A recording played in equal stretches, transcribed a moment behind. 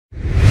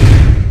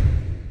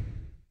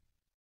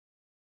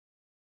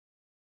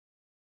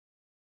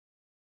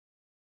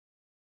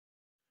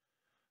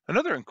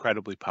Another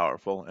incredibly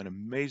powerful and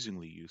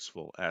amazingly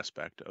useful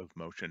aspect of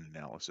motion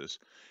analysis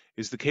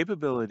is the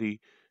capability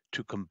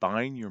to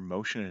combine your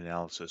motion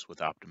analysis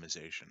with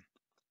optimization.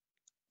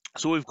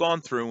 So we've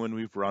gone through and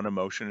we've run a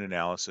motion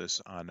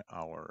analysis on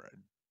our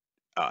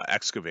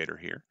excavator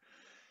here,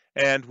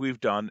 and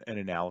we've done an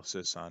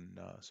analysis on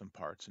some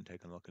parts and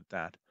taken a look at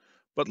that.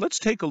 But let's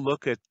take a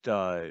look at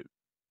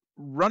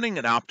running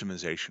an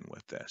optimization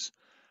with this.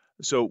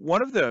 So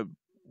one of the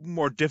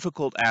more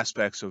difficult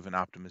aspects of an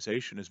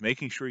optimization is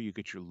making sure you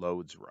get your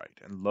loads right.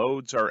 And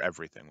loads are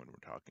everything when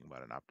we're talking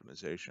about an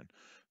optimization,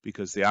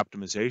 because the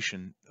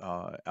optimization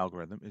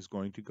algorithm is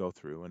going to go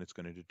through and it's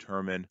going to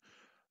determine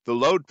the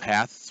load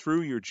path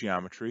through your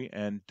geometry,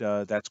 and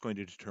that's going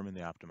to determine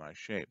the optimized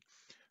shape.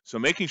 So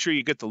making sure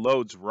you get the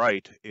loads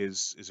right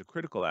is a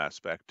critical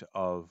aspect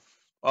of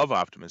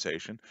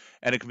optimization,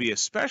 and it can be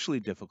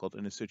especially difficult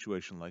in a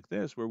situation like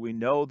this where we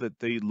know that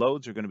the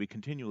loads are going to be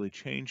continually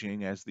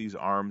changing as these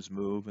arms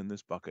move and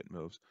this bucket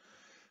moves.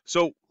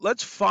 So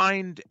let's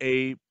find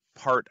a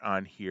part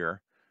on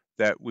here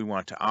that we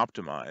want to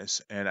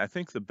optimize, and I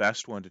think the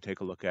best one to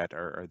take a look at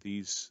are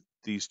these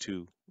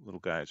two little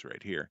guys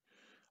right here.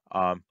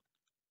 Um,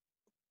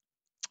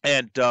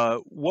 and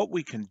what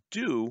we can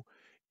do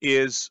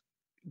is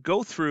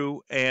go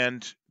through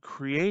and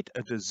create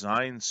a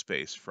design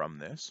space from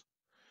this.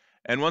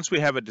 And once we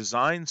have a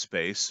design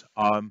space,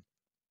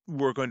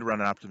 we're going to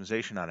run an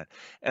optimization on it.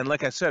 And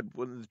like I said,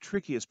 one of the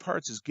trickiest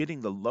parts is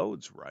getting the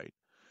loads right.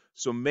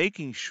 So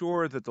making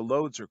sure that the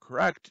loads are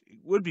correct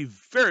would be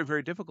very,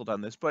 very difficult on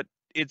this, but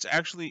it's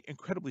actually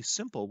incredibly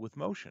simple with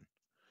motion.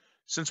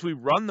 Since we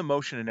run the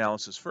motion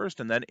analysis first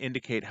and then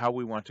indicate how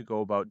we want to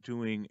go about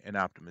doing an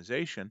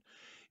optimization,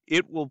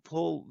 it will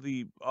pull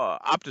the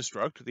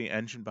OptiStruct, the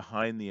engine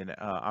behind the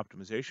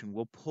optimization,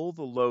 will pull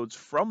the loads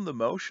from the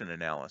motion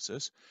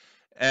analysis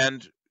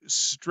and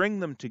string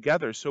them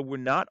together. So we're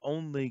not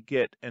only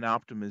get an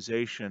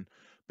optimization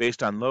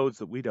based on loads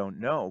that we don't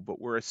know, but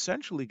we're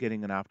essentially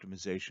getting an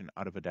optimization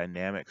out of a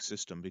dynamic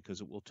system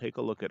because it will take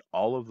a look at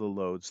all of the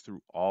loads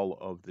through all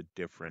of the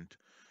different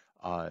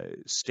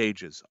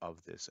stages of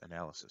this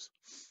analysis.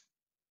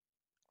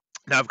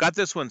 Now I've got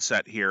this one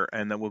set here,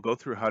 and then we'll go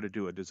through how to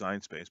do a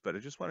design space, but I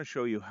just want to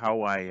show you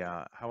how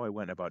I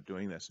went about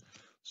doing this.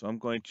 So I'm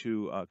going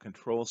to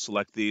control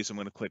select these. I'm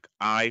going to click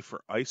I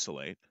for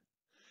isolate.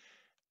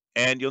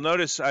 And you'll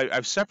notice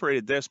I've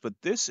separated this, but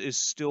this is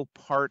still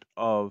part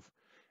of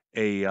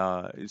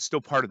it's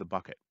still part of the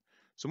bucket.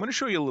 So I'm going to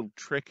show you a little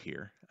trick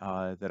here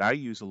that I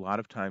use a lot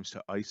of times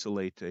to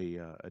isolate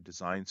a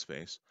design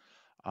space.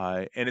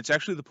 And it's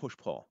actually the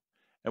push-pull.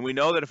 And we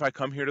know that if I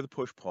come here to the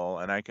push-pull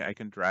and I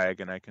can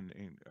drag and I can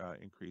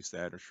increase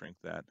that or shrink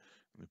that.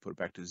 Let me put it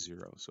back to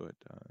 0 so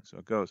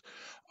it goes.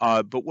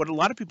 But what a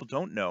lot of people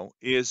don't know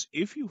is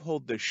if you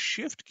hold the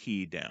Shift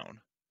key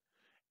down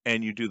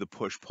and you do the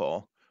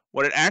push-pull,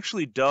 what it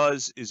actually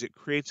does is it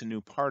creates a new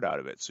part out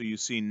of it. So you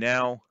see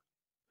now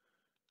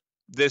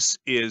this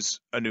is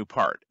a new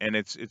part, and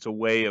it's a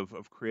way of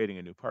creating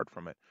a new part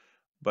from it.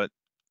 But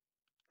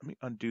let me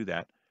undo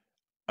that.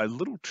 A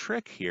little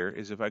trick here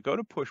is if I go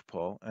to push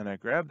pull and I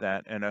grab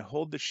that and I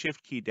hold the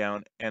shift key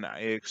down and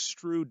I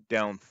extrude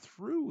down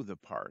through the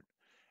part,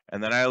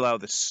 and then I allow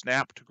the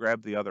snap to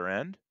grab the other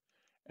end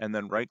and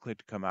then right click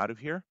to come out of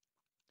here,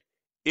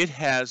 it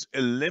has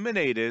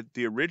eliminated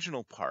the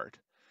original part,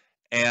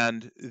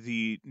 and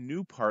the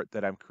new part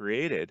that I'm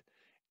created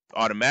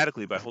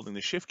automatically by holding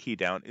the shift key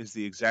down is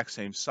the exact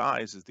same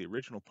size as the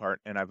original part,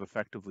 and I've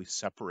effectively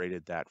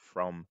separated that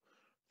from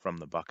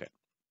the bucket.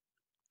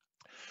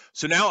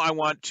 So now I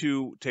want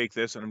to take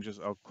this and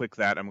I'll click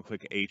that. I'm gonna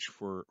click H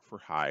for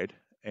hide.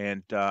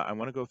 And I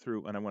want to go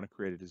through and I want to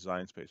create a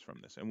design space from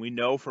this. And we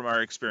know from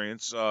our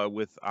experience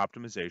with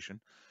optimization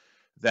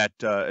that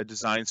a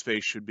design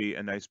space should be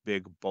a nice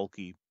big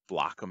bulky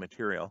block of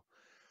material.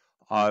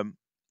 Um,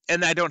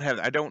 and I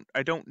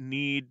don't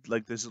need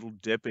like this little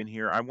dip in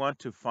here. I want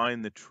to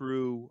find the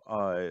true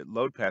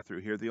load path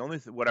through here. The only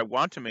what I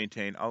want to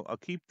maintain, I'll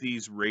keep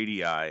these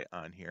radii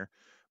on here,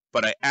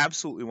 but I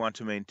absolutely want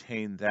to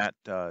maintain that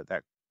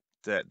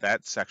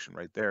section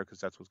right there because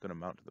that's what's going to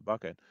mount to the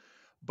bucket.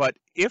 But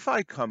if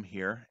I come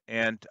here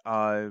and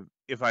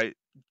if I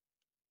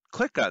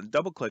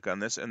double click on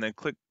this and then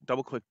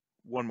double click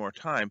one more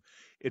time,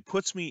 it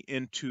puts me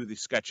into the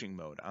sketching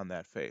mode on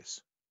that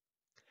face.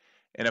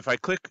 And if I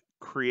click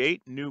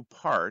create new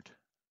part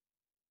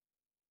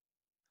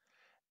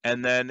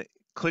and then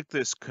click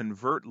this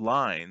convert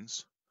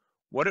lines,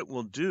 what it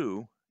will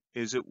do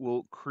is it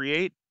will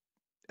create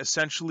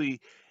essentially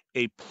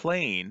a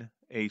plane,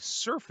 a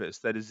surface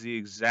that is the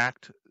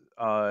exact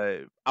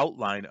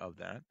outline of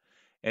that.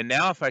 And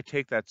now if I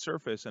take that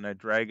surface and I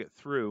drag it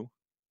through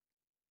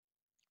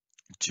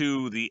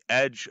to the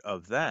edge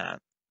of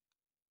that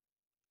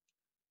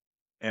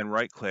and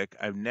right click,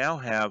 I now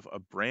have a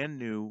brand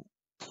new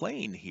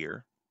plane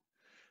here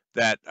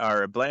that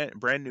are a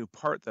brand new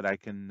part that I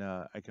can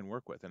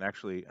work with. And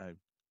actually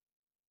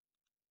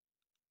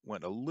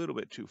went a little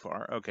bit too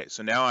far. Okay,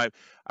 so now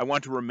I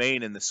want to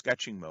remain in the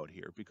sketching mode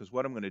here, because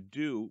what I'm going to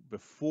do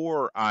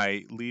before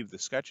I leave the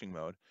sketching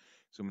mode,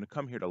 so I'm going to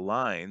come here to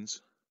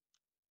lines,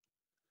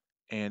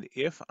 and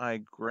if I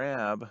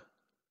grab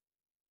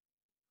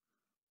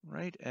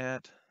right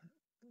at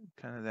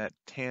kind of that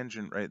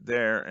tangent right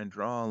there and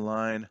draw a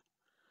line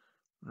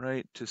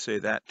right to, say,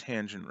 that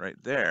tangent right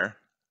there,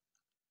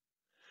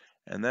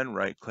 and then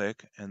right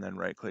click and then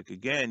right click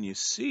again, you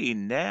see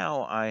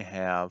now I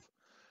have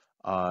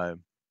a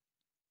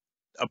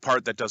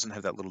part that doesn't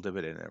have that little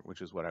divot in it,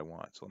 which is what I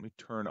want. So let me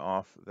turn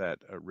off that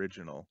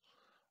original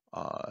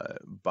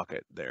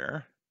bucket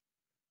there,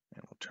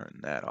 and we'll turn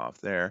that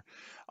off there.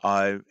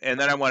 And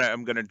then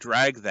I'm going to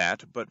drag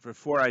that, but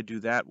before I do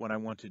that, what I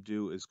want to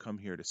do is come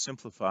here to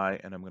simplify,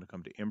 and I'm going to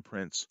come to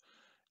imprints,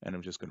 and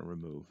I'm just going to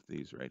remove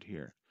these right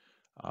here.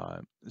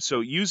 So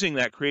using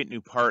that create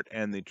new part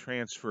and the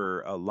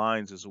transfer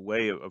lines as a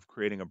way of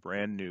creating a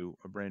brand new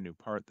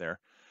part there,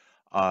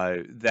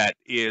 that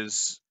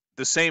is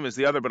the same as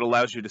the other, but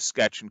allows you to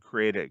sketch and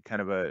create a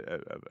kind of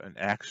an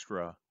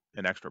extra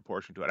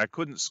portion to it. I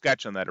couldn't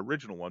sketch on that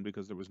original one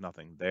because there was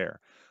nothing there.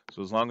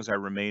 So as long as I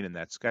remain in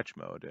that sketch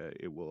mode,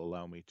 it will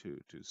allow me to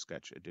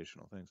sketch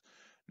additional things.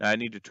 Now I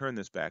need to turn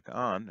this back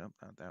on. Nope,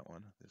 not that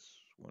one. This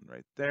one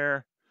right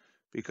there.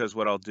 Because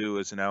what I'll do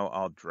is now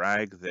I'll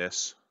drag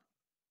this.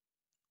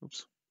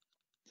 Oops.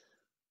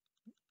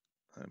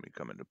 Let me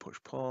come into push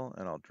pull,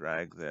 and I'll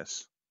drag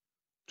this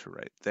to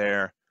right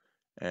there.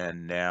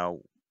 And now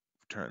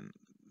turn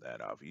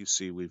that off. You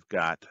see we've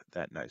got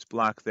that nice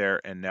block there.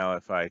 And now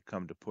if I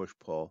come to push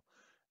pull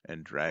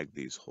and drag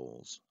these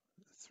holes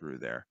through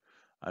there,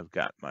 I've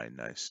got my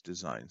nice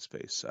design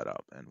space set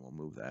up, and we'll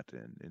move that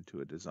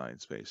into a design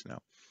space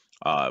now.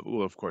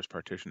 We'll of course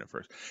partition it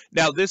first.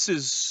 Now this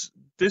is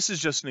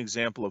just an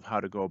example of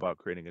how to go about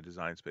creating a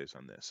design space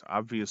on this.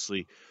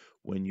 Obviously,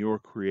 when you're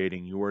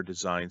creating your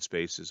design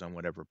spaces on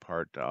whatever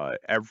part,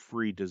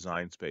 every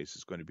design space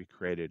is going to be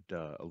created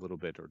a little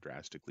bit or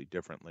drastically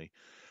differently.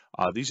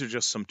 These are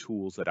just some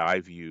tools that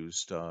I've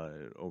used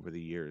over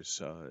the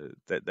years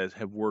that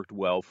have worked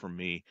well for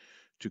me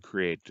to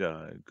create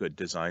good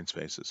design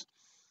spaces.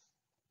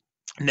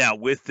 Now,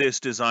 with this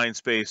design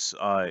space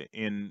or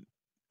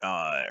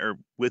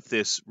with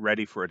this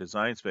ready for a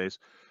design space,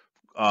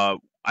 I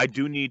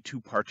do need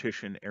to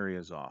partition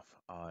areas off.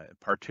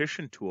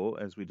 Partition tool,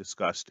 as we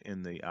discussed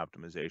in the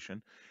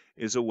optimization,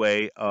 is a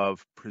way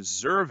of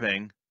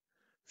preserving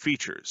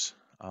features.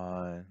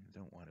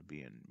 Don't want to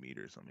be in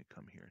meters. Let me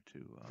come here to,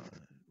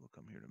 we'll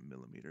come here to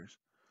millimeters.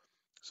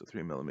 So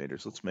 3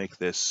 millimeters. Let's make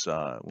this,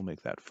 we'll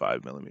make that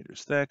 5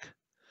 millimeters thick.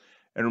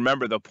 And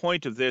remember, the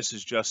point of this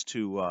is just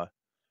to,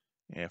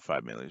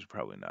 5 millimeters is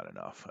probably not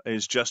enough,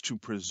 is just to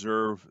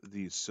preserve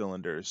these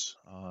cylinders.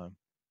 12.5,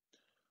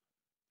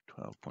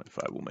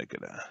 we'll make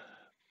it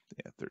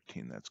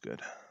 13, that's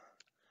good.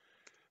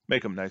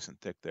 Make them nice and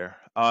thick there.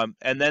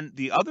 And then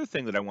the other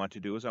thing that I want to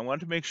do is I want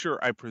to make sure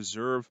I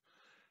preserve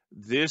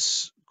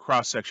this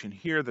cross section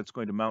here that's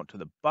going to mount to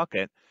the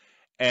bucket.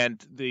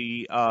 And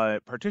the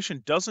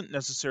partition doesn't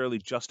necessarily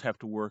just have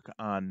to work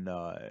on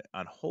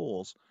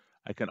holes.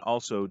 I can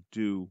also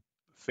do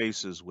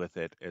faces with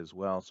it as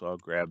well. So I'll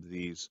grab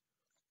these,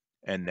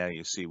 and now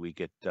you see we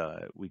get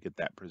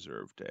that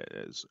preserved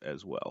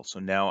as well. So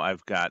now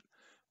I've got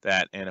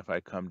that, and if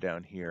I come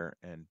down here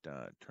and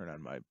turn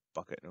on my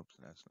bucket, oops,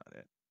 that's not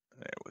it.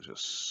 There was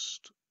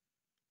just,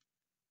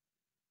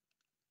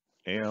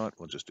 you know what?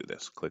 We'll just do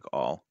this. Click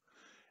all.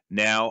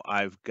 Now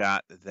I've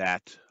got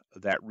that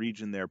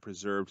region there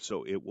preserved,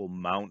 so it will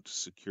mount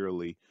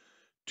securely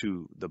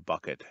to the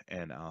bucket,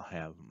 and I'll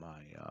have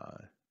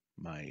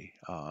my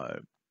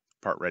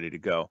part ready to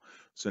go.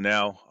 So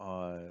now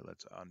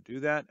let's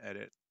undo that,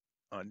 edit,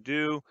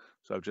 undo.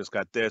 So I've just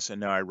got this, and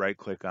now I right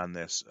click on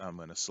this. I'm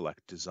going to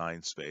select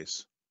design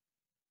space,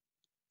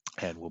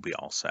 and we'll be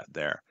all set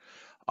there.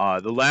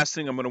 The last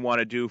thing I'm going to want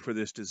to do for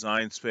this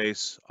design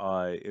space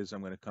is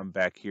I'm going to come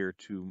back here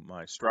to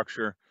my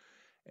structure,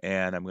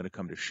 and I'm going to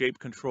come to shape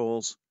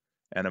controls,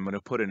 and I'm going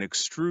to put an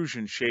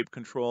extrusion shape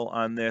control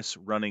on this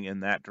running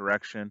in that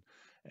direction.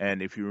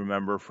 And if you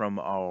remember from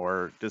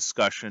our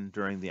discussion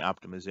during the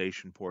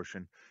optimization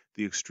portion,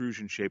 the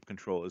extrusion shape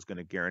control is going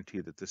to guarantee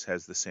that this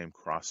has the same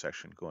cross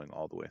section going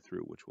all the way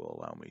through, which will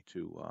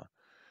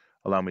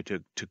allow me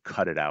to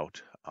cut it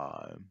out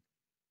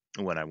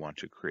when I want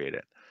to create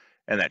it.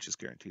 And that just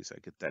guarantees I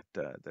get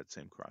that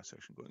same cross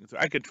section going through.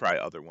 I could try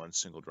other ones,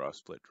 single draw,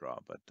 split draw,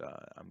 but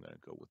I'm going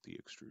to go with the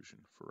extrusion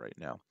for right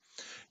now.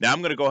 Now I'm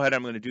going to go ahead.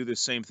 I'm going to do the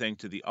same thing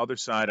to the other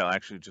side. I'll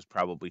actually just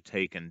probably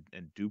take and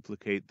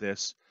duplicate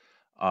this.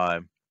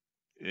 And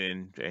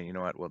you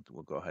know what?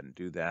 We'll go ahead and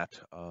do that.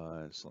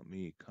 So let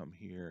me come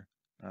here.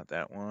 Not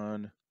that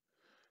one.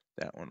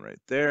 That one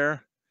right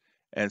there.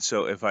 And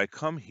so if I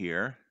come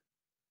here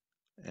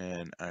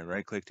and I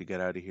right click to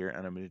get out of here,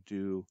 and I'm going to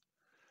do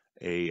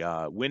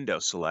a window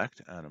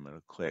select, and I'm going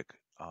to click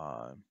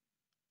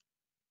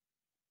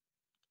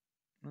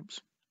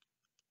oops,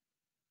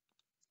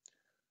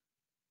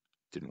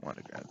 didn't want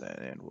to grab that,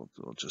 and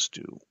we'll just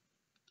do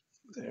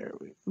there.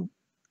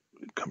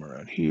 come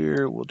around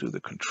here. We'll do the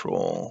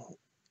control.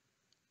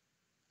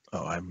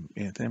 Oh, I'm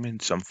in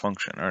some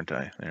function, aren't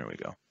I? There we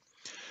go.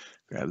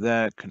 Grab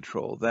that,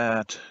 control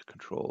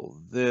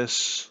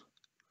this,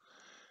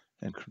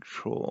 and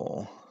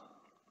control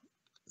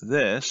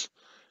this.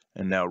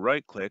 And now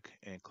right click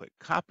and click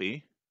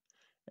copy,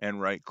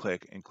 and right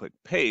click and click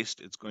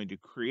paste. It's going to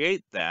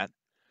create that.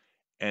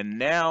 And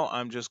now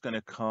I'm just going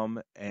to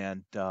come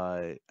and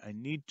I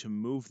need to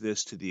move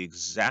this to the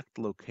exact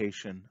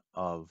location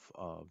of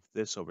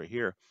this over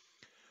here.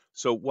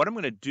 So what I'm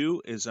going to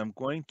do is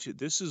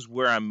this is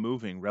where I'm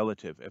moving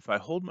relative. If I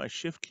hold my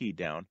shift key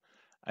down,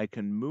 I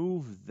can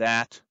move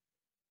that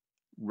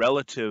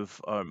relative,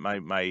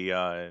 my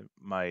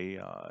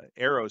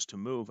arrows to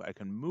move. I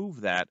can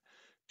move that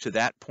to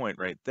that point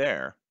right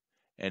there.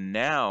 And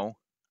now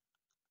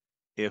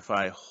if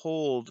I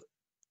hold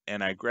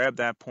and I grab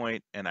that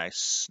point and I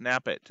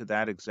snap it to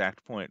that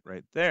exact point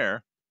right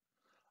there,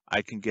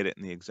 I can get it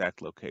in the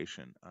exact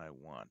location I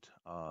want.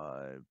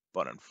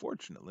 But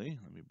unfortunately,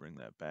 let me bring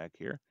that back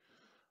here.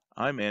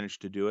 I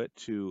managed to do it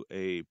to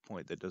a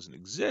point that doesn't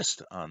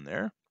exist on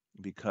there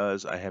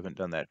because I haven't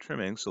done that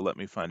trimming. So let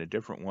me find a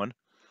different one.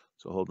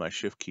 So hold my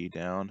shift key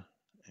down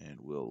and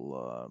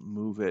we'll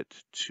move it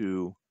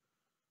to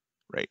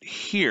right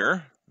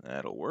here.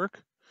 That'll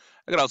work.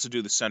 I could also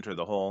do the center of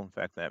the hole. In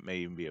fact, that may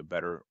even be a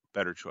better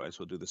choice.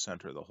 We'll do the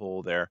center of the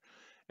hole there.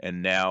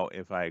 And now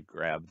if I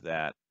grab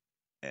that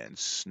and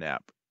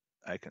snap,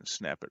 I can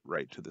snap it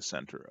right to the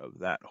center of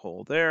that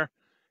hole there.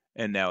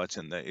 And now it's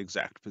in the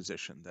exact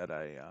position that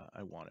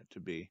I want it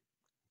to be.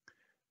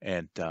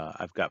 And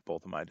I've got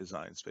both of my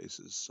design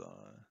spaces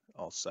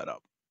all set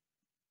up.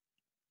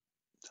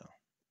 So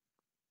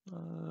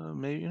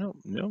maybe,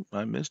 no,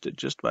 I missed it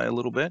just by a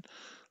little bit.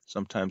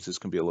 Sometimes this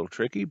can be a little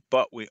tricky,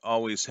 but we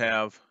always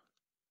have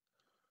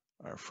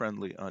our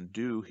friendly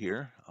undo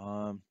here.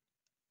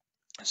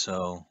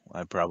 So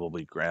I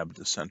probably grabbed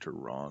the center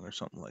wrong or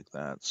something like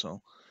that.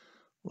 So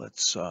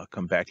let's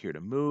come back here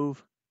to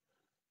move,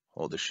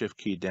 hold the shift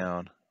key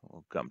down.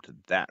 We'll come to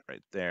that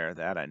right there.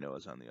 That I know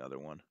is on the other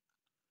one.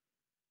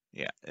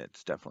 Yeah,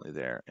 it's definitely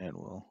there. And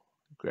we'll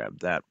grab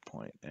that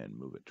point and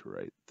move it to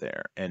right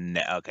there. And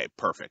now, okay,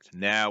 perfect.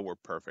 Now we're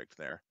perfect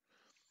there.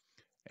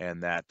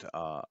 And that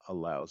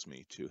allows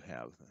me to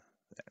have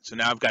that. So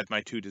now I've got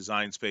my two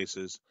design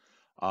spaces.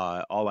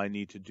 All I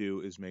need to do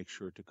is make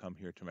sure to come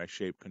here to my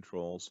shape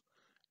controls,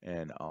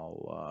 and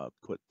I'll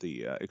put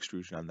the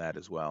extrusion on that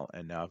as well.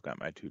 And now I've got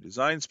my two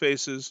design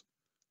spaces.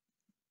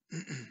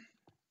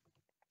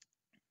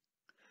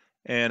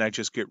 And I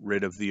just get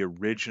rid of the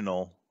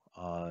original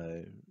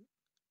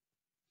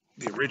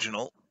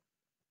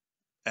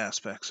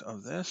aspects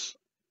of this.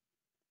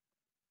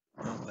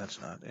 Oh, that's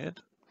not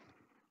it.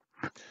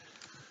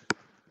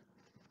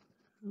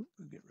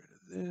 Get rid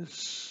of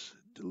this,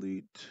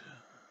 delete,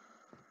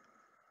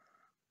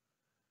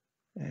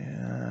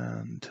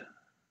 and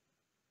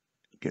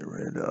get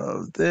rid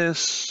of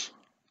this.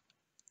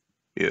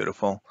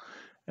 Beautiful.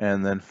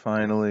 And then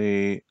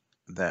finally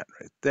that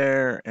right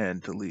there,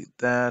 and delete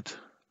that.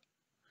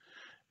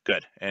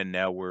 Good. And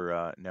now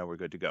we're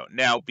good to go.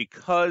 Now,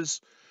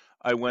 because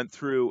I went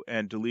through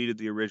and deleted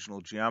the original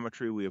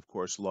geometry, we of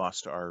course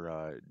lost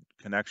our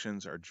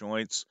connections, our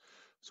joints.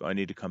 So I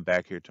need to come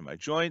back here to my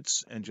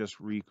joints and just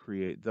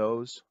recreate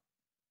those.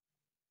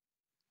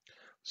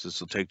 So this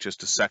will take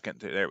just a second.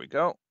 There we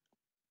go.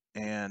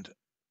 And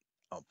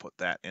I'll put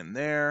that in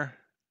there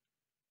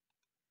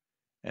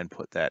and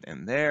put that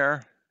in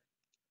there.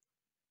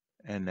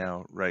 And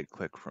now right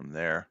click from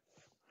there.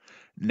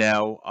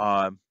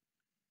 Now,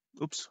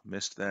 oops,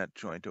 missed that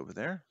joint over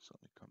there. So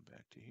let me come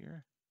back to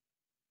here.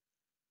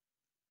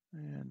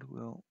 And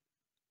we'll,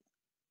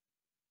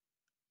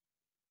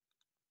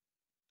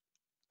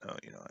 oh,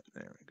 you know what,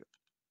 there we go.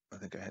 I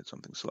think I had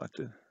something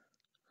selected.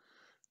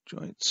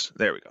 Joints,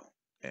 there we go.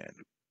 And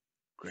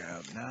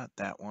grab not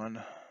that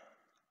one.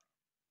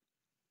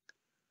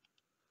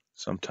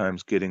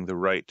 Sometimes getting the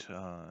right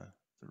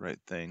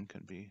thing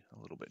can be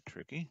a little bit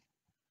tricky.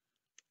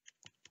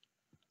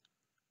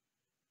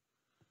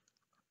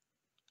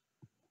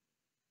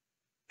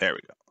 There we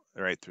go,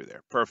 right through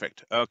there.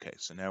 Perfect. Okay,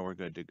 so now we're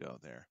good to go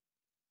there.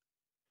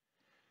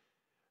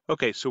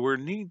 Okay, so we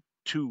need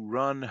to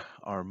run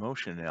our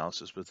motion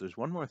analysis, but there's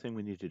one more thing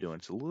we need to do, and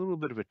it's a little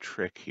bit of a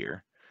trick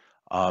here.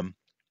 And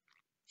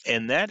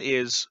that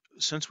is,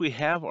 since we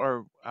have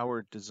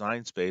our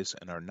design space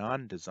and our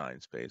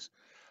non-design space,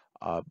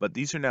 but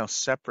these are now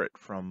separate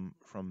from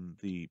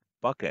the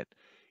bucket.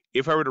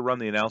 If I were to run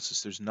the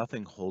analysis, there's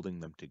nothing holding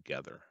them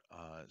together.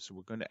 So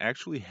we're going to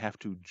actually have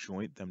to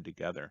joint them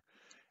together.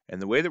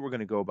 And the way that we're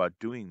going to go about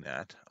doing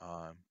that,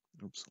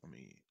 oops, let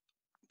me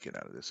get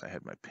out of this. I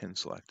had my pin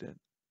selected.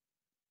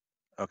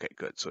 Okay,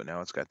 good. So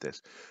now it's got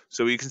this.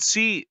 So you can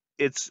see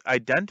it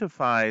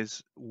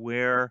identifies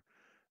where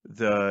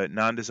the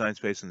non-design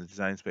space and the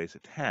design space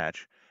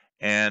attach,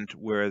 and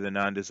where the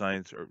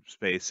non-design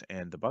space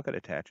and the bucket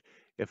attach.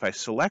 If I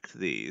select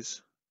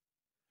these,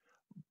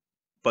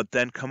 but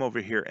then come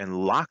over here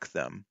and lock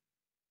them,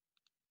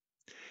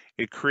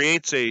 It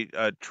creates a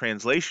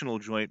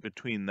translational joint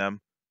between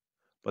them,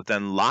 but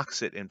then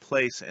locks it in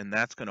place, and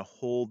that's going to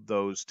hold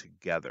those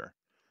together.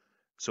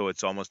 So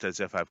it's almost as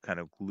if I've kind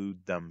of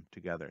glued them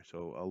together.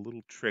 So a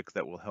little trick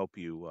that will help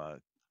you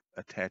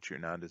attach your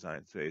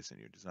non-design space and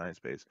your design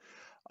space.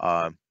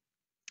 Um,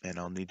 and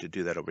I'll need to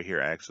do that over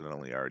here. I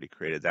accidentally already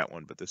created that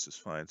one, but this is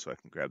fine. So I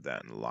can grab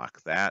that and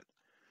lock that.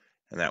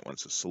 And that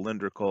one's a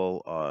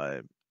cylindrical.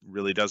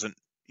 Really doesn't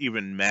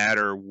even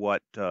matter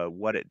what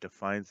it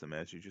defines them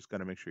as. You just got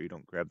to make sure you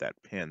don't grab that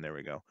pin. There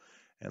we go,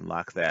 and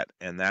lock that.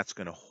 And that's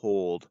going to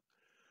hold.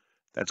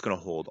 That's going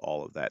to hold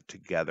all of that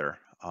together.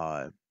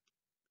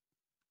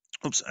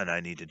 Oops, and I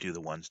need to do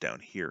the ones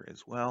down here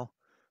as well.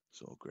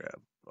 So I'll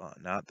grab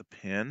not the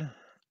pin.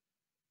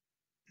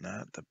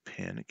 Not the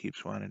pin. It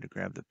keeps wanting to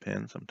grab the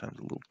pin. Sometimes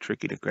a little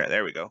tricky to grab.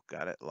 There we go.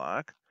 Got it.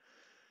 Lock.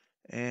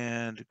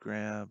 And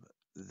grab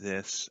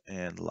this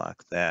and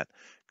lock that.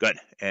 Good.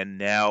 And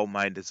now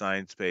my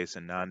design space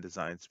and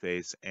non-design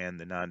space and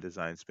the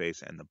non-design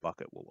space and the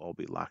bucket will all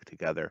be locked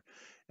together.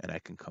 And I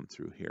can come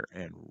through here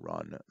and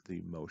run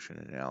the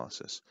motion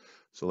analysis.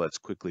 So let's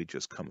quickly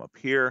just come up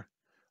here.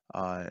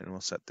 And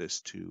we'll set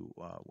this to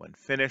when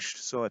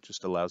finished. So it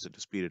just allows it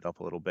to speed it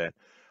up a little bit.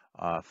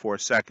 4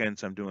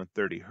 seconds, I'm doing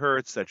 30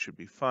 Hertz. That should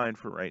be fine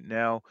for right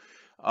now.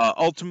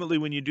 Ultimately,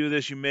 when you do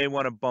this, you may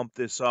want to bump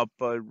this up.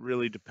 It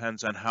really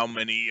depends on how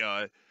many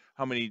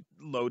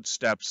load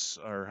steps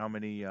or how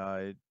many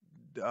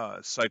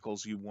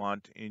cycles you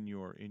want in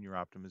your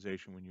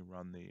optimization when you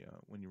run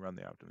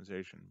the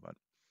optimization. But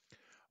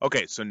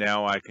okay, so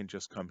now I can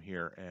just come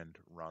here and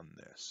run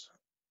this.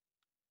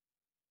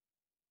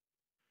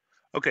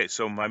 Okay,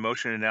 so my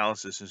motion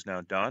analysis is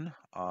now done.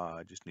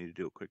 I just need to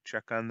do a quick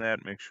check on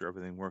that, make sure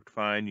everything worked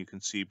fine. You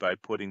can see by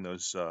putting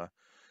those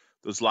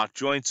lock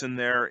joints in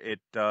there, it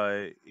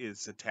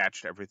is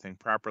attached to everything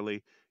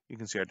properly. You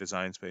can see our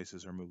design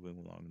spaces are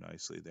moving along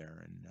nicely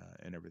there,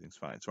 and everything's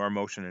fine. So our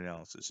motion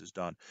analysis is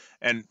done.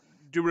 And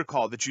do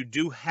recall that you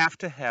do have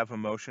to have a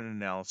motion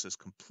analysis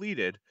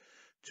completed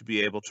to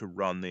be able to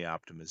run the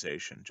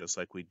optimization, just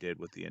like we did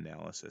with the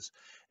analysis.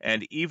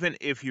 And even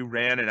if you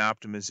ran an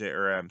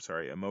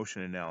a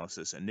motion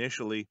analysis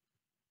initially,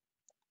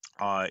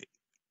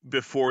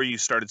 before you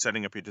started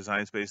setting up your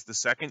design space, the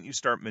second you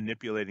start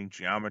manipulating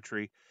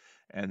geometry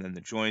and then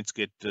the joints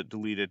get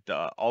deleted,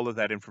 all of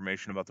that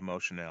information about the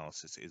motion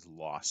analysis is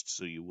lost.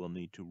 So you will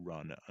need to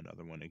run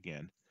another one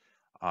again.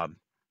 And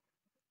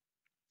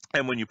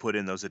when you put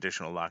in those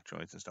additional lock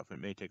joints and stuff,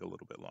 it may take a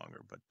little bit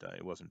longer, but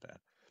it wasn't bad.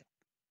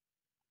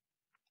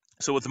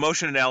 So with the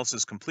motion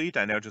analysis complete,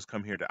 I now just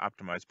come here to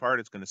optimize part.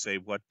 It's going to say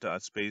what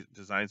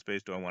design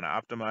space do I want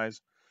to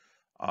optimize.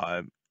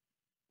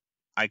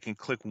 I can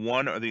click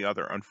one or the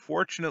other.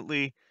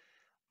 Unfortunately,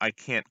 I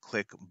can't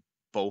click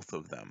both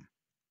of them.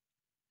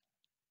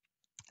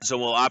 So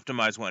we'll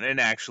optimize one, and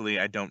actually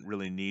I don't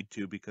really need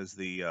to because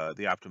the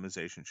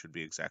optimization should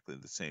be exactly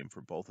the same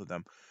for both of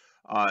them.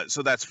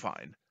 So that's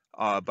fine.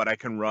 But I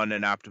can run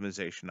an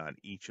optimization on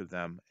each of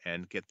them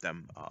and get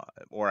them,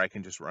 or I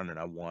can just run it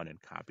on one and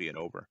copy it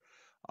over.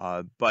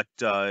 But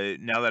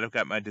now that I've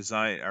got my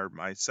design or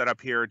my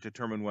setup here,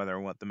 determine whether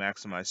I want the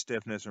maximize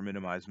stiffness or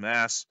minimize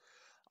mass.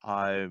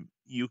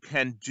 You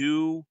can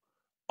do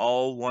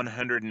all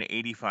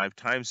 185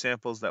 time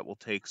samples. That will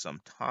take some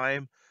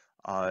time.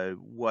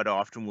 What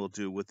often we'll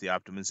do with the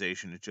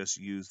optimization is just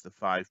use the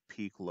 5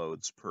 peak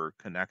loads per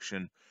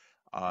connection.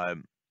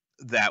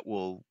 That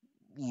will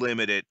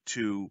limit it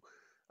to,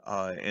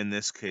 in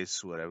this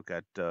case, what I've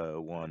got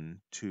 1,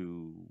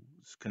 2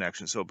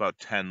 connections, so about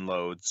 10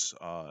 loads.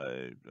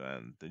 And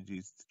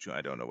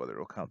I don't know whether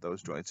it'll count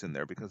those joints in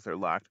there because they're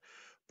locked,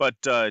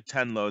 but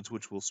 10 loads,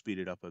 which will speed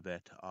it up a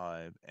bit.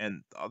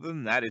 And other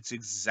than that, it's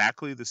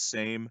exactly the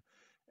same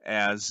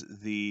as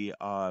the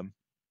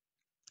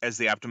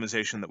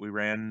optimization that we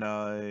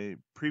ran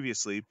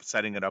previously,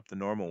 setting it up the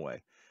normal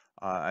way.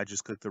 I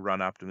just click the run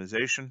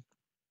optimization,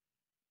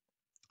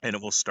 and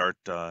it will start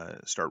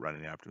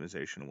running the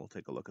optimization, and we'll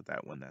take a look at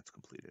that when that's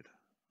completed.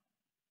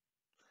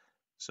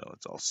 So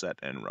it's all set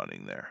and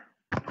running there.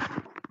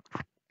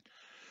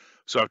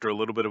 So after a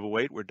little bit of a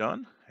wait, we're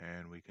done,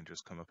 and we can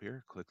just come up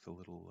here, click the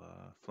little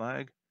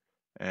flag,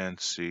 and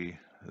see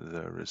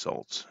the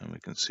results. And we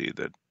can see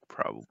that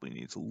probably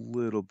needs a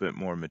little bit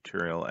more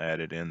material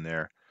added in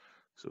there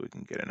so we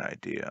can get an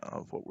idea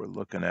of what we're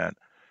looking at.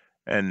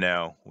 And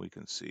now we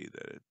can see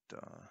that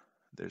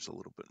there's a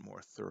little bit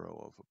more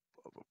thorough of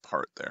a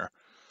part there.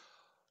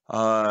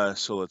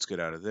 So let's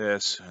get out of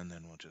this, and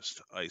then we'll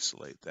just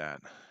isolate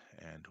that,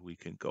 and we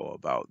can go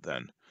about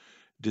then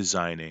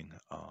designing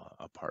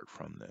apart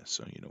from this.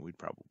 So, we'd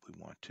probably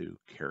want to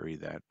carry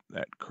that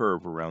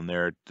curve around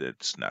there.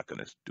 It's not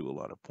going to do a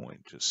lot of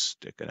point just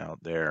sticking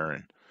out there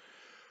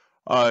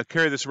and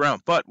carry this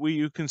around. But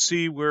you can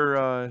see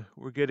we're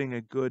getting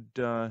a good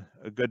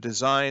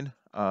design,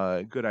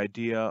 a good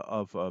idea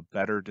of a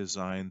better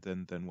design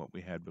than what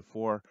we had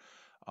before.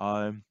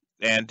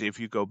 And if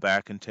you go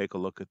back and take a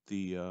look at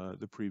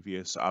the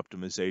previous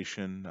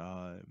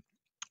optimization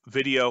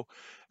video,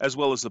 as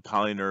well as the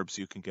polynerbs,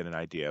 you can get an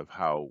idea of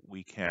how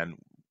we can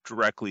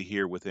directly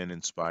here within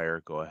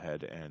Inspire, go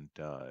ahead and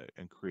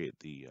create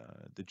the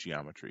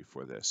geometry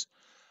for this,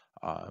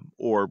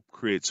 or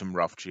create some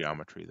rough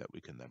geometry that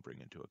we can then bring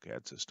into a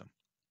CAD system.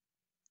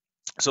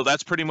 So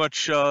that's pretty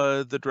much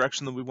the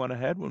direction that we want to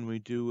head when we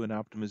do an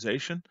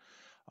optimization.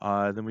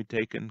 Then we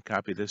take and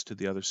copy this to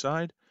the other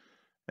side,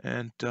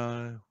 and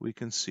we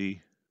can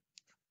see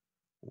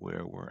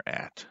where we're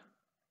at.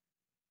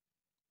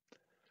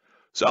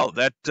 So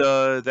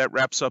that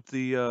wraps up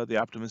the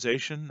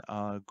optimization.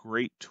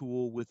 Great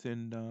tool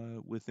within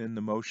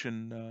the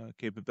motion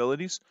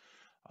capabilities.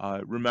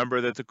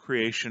 Remember that the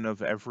creation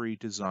of every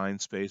design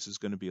space is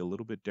going to be a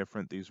little bit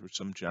different. These were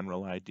some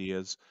general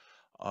ideas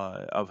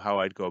of how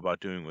I'd go about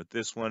doing with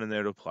this one, and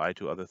they'd apply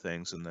to other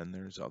things. And then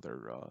there's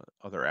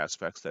other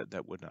aspects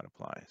that would not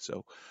apply.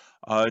 So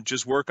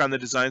just work on the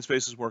design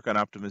spaces, work on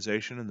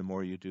optimization, and the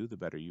more you do, the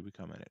better you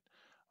become in it.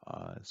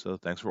 So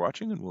thanks for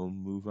watching, and we'll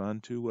move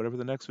on to whatever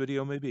the next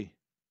video may be.